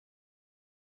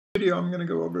Video, I'm going to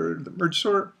go over the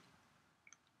MergeSort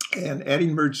and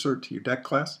adding MergeSort to your deck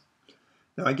class.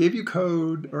 Now, I gave you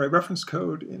code, or I referenced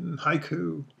code in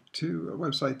Haiku to a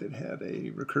website that had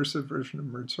a recursive version of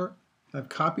MergeSort. I've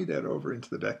copied that over into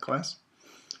the deck class.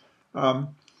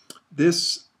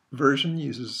 This version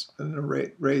uses an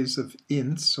arrays of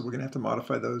ints, so we're going to have to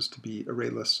modify those to be array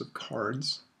lists of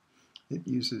cards. It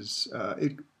uses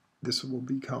this will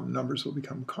become numbers will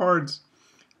become cards,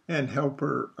 and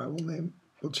helper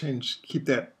we'll keep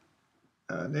that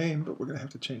name, but we're going to have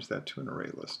to change that to an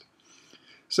array list.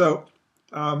 So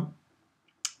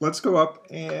let's go up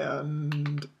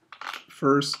and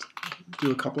first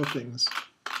do a couple of things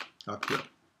up here.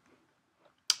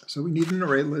 So we need an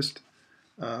array list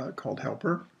called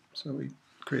helper. So we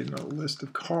create a list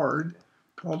of card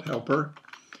called helper.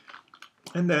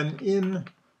 And then in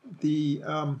the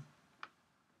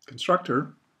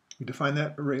constructor, we define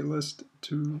that array list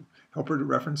to helper to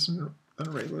reference an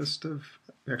array list of,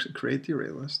 we actually create the array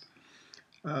list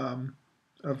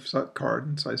of card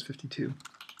in size 52.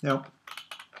 Now,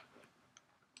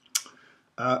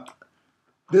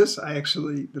 this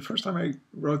the first time I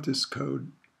wrote this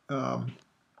code,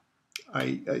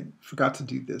 I forgot to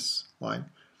do this line.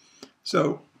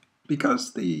 So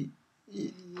because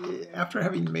after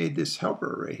having made this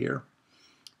helper array here,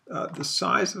 the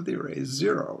size of the array is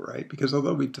 0, right? Because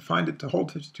although we've defined it to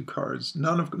hold 52 cards,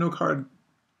 no cards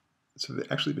have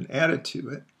actually been added to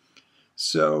it.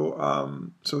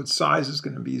 So so its size is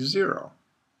going to be 0.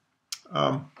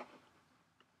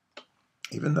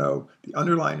 Even though the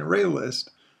underlying array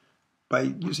list, by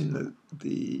using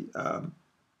the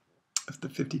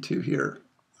 52 here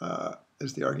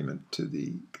as the argument to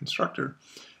the constructor,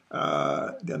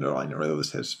 the underlying array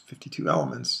list has 52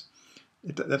 elements.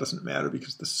 That doesn't matter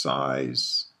because the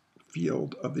size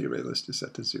field of the array list is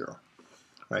set to 0.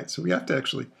 Right? So we have to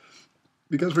actually,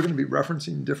 because we're going to be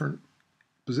referencing different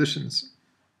positions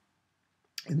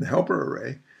in the helper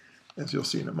array, as you'll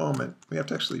see in a moment, we have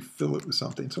to actually fill it with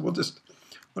something. So what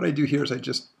I do here is I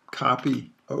just copy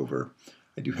over,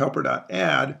 I do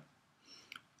helper.add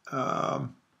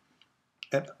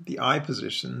at the I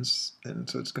positions, and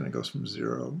so it's going to go from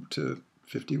 0 to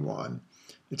 51.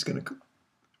 It's going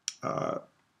to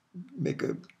make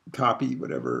a copy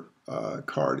whatever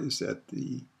card is at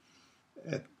the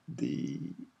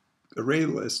array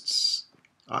list's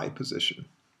I position,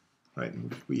 right?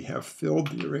 And we have filled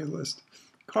the array list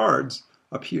cards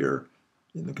up here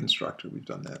in the constructor. We've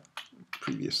done that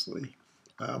previously.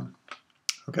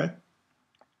 Okay.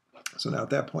 So now at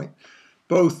that point,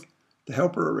 both the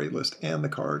helper array list and the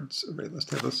cards array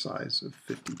list have a size of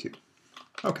 52.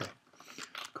 Okay,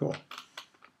 cool.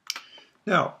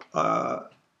 Now,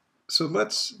 so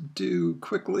let's do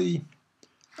quickly,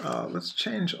 let's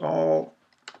change all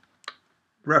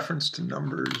reference to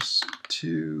numbers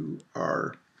to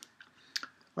our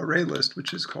array list,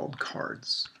 which is called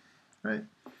cards, right?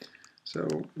 So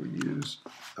we use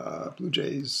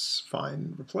BlueJay's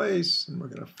find replace, and we're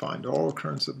going to find all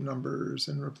occurrence of numbers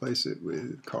and replace it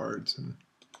with cards and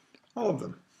all of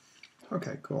them.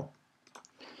 Okay, cool.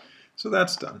 So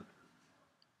that's done.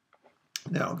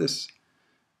 Now this,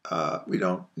 we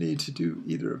don't need to do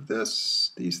either of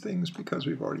these things because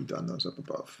we've already done those up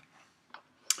above.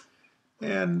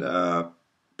 And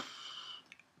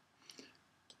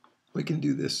we can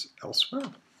do this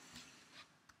elsewhere.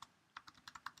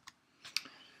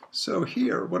 So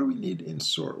here, what do we need in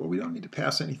sort? Well, we don't need to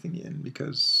pass anything in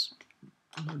because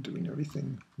we're doing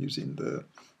everything using the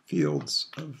fields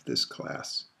of this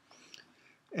class.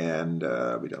 And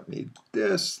we don't need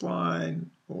this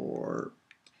line, or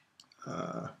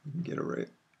we can get away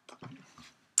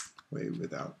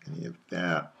without any of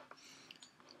that,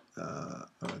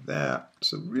 or that.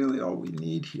 So really all we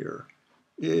need here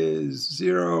is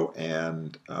 0,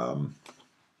 and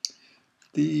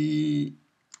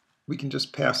we can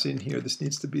just pass in here. This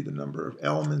needs to be the number of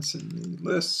elements in the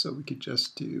list, so we could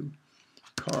just do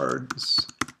cards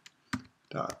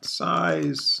dot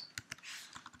size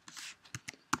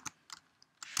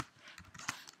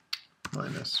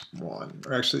 -1,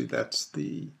 or actually that's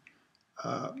the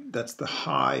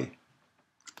high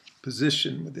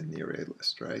position within the array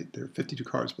list, right? There are 52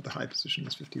 cards, but the high position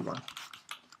is 51.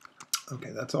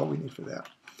 Okay, that's all we need for that.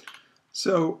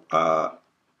 So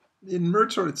in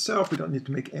MergeSort itself, we don't need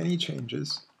to make any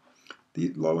changes.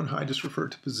 The low and high just refer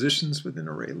to positions within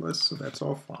array lists, so that's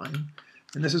all fine.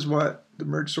 And this is what the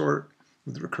MergeSort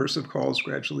with recursive calls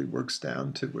gradually works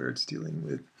down to, where it's dealing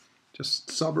with just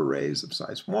subarrays of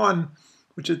size 1,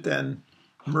 which it then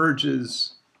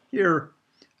merges here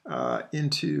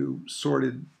into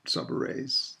sorted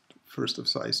subarrays, first of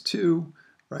size 2,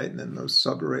 right? And then those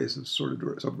subarrays of sorted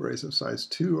subarrays of size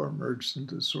 2 are merged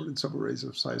into sorted subarrays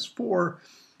of size 4,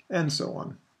 and so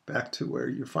on, back to where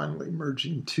you're finally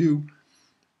merging 2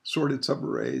 sorted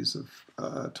subarrays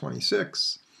of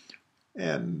 26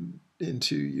 and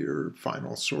into your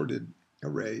final sorted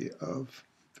array of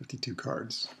 52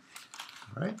 cards.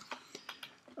 All right.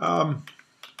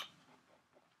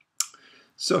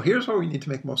 So here's where we need to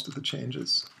make most of the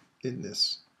changes in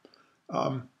this.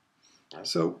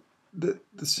 So the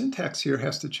syntax here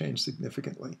has to change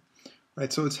significantly,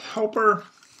 right? So it's helper,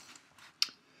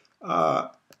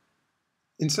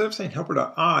 instead of saying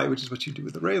helper.I, which is what you do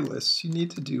with ArrayLists, you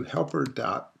need to do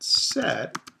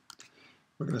helper.set.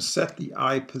 We're going to set the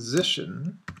I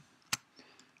position,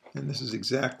 and this is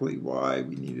exactly why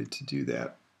we needed to do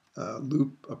that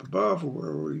loop up above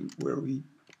where we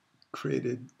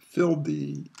filled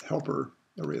the helper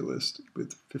array list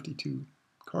with 52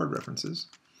 card references.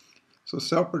 So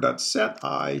helper.set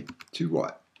I to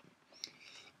what?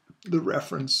 The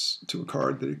reference to a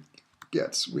card that it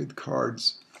gets with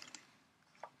cards.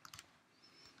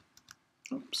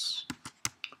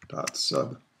 Dot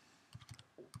sub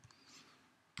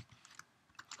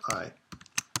I.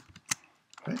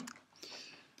 Okay.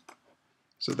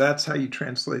 So that's how you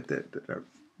translate that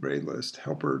array list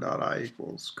helper.I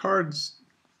equals cards,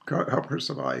 helper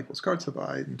sub I equals card sub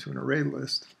I into an array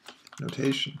list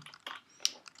notation.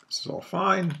 This is all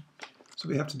fine. So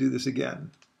we have to do this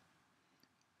again.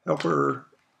 Helper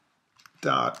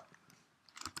dot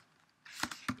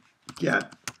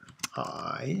get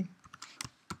I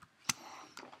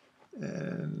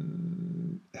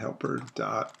and helper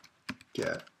dot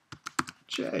get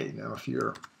J. Now if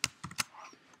you're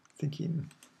thinking,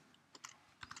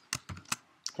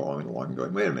 following along,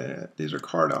 going, wait a minute, these are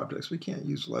card objects. We can't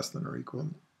use less than or equal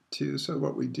to. So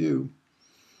what we do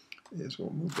is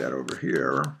we'll move that over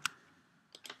here.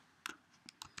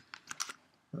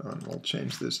 And we'll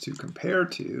change this to compare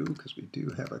to, because we do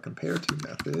have a compare to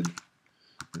method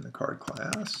in the card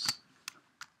class.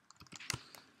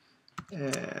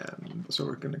 And so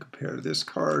we're going to compare this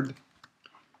card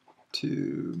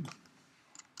to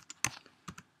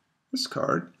this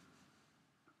card.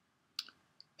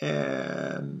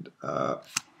 And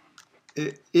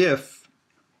if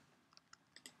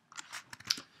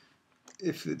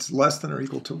it's less than or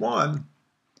equal to 1,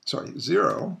 sorry,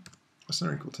 0, less than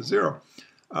or equal to 0,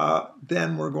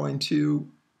 then we're going to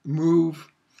move.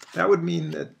 That would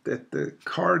mean that the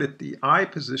card at the I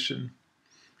position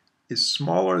is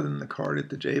smaller than the card at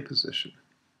the J position,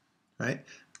 right?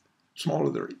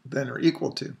 Smaller than or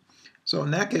equal to. So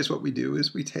in that case, what we do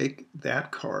is we take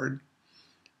that card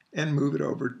and move it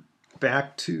over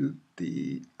back to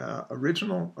the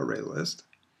original array list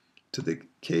to the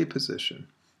K position,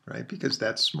 right? Because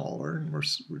that's smaller, and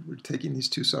we're taking these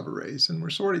two subarrays and we're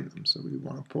sorting them. So we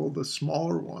want to pull the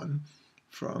smaller one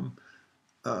from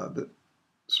the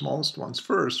smallest ones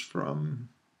first from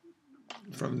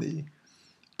the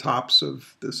tops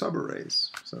of the subarrays.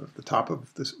 So if the top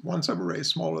of this one subarray is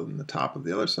smaller than the top of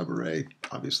the other subarray,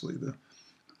 obviously the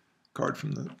card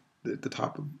from the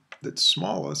top of that's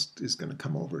smallest is going to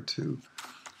come over to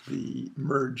the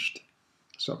merged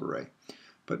subarray.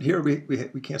 But here we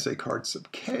can't say card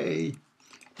sub K.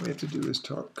 What we have to do is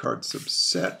card sub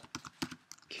set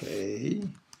K,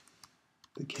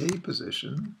 the K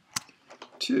position,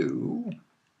 to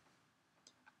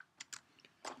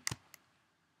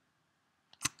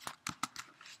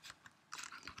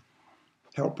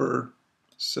helper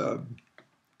sub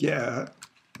get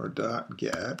or dot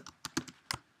get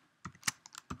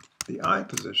the I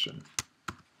position,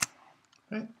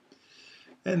 right?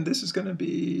 And this is going to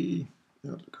be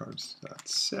cards dot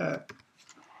set.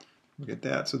 Look at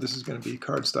that. So this is going to be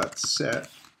cards dot set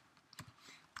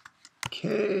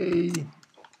K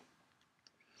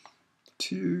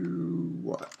to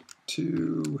what?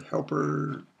 To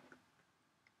helper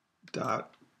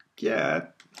dot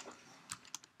get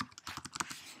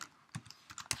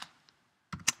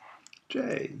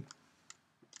J.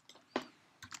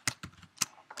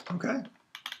 Okay.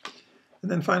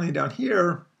 And then finally down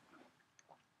here,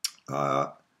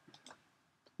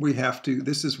 we have to,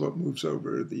 this is what moves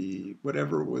over the,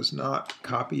 whatever was not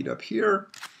copied up here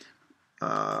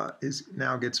is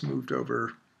now gets moved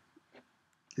over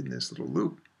in this little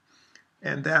loop.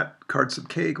 And that card sub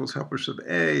K equals helper sub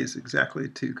A is exactly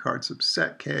to card sub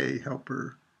set K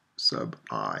helper sub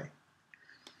I.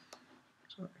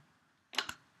 Sorry.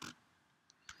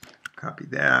 Copy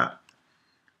that,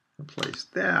 replace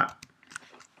that,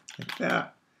 like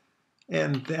that,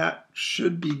 and that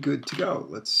should be good to go.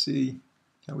 Let's see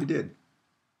how we did.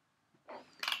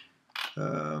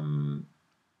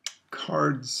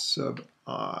 Card sub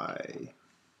I.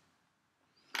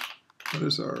 What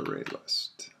is our array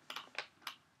list?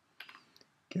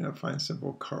 Cannot find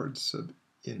simple card sub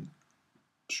in.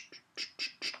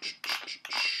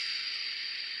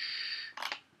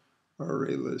 Our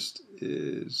array list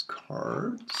is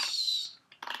cards.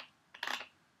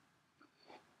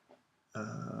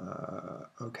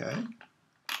 Okay,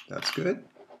 that's good.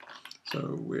 So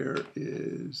where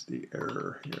is the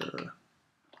error here?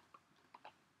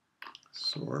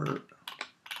 Sort.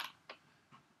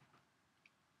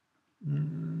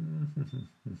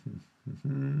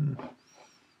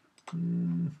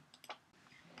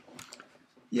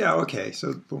 Yeah, okay,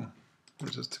 so boom.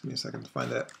 It just took me a second to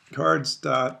find that. Cards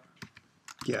dot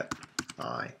get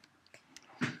I.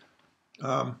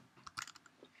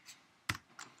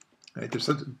 Right, there's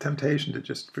a temptation to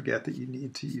just forget that you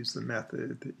need to use the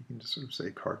method, that you can just sort of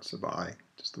say card sub I,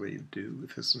 just the way you do.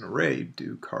 If it's an array, you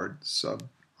do card sub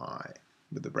I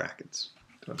with the brackets.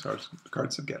 So it's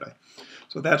card sub get I.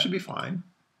 So that should be fine.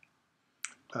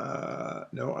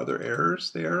 No other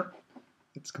errors there.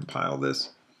 Let's compile this.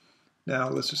 Now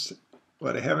let's just,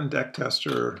 what I have in deck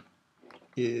tester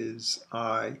is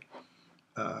I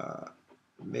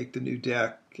make the new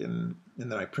deck and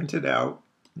then I print it out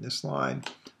in this line.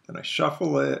 Then I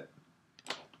shuffle it,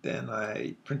 then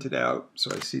I print it out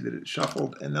so I see that it's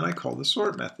shuffled, and then I call the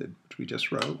sort method, which we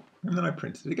just wrote, and then I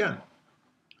print it again.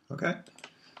 Okay,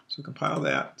 so compile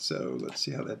that. So let's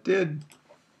see how that did.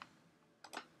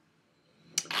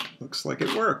 Looks like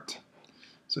it worked.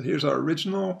 So here's our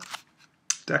original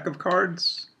deck of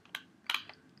cards.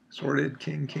 Sorted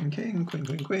king, king, king, queen,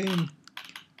 queen, queen.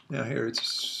 Now here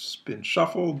it's been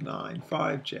shuffled, 9,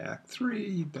 5, jack,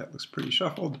 3. That looks pretty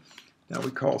shuffled. Now we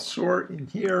call sort in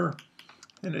here,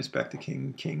 and it's back to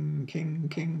king, king, king,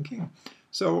 king, king.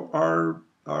 So our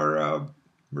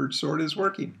merge sort is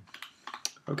working.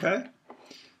 Okay?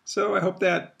 So I hope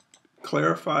that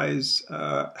clarifies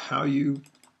how you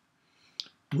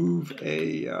move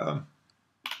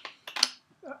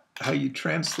how you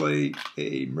translate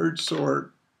a merge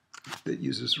sort that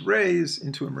uses arrays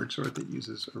into a merge sort that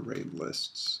uses array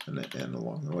lists, and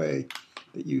along the way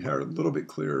that you are a little bit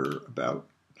clearer about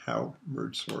how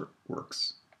MergeSort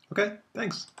works. Okay,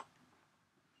 thanks.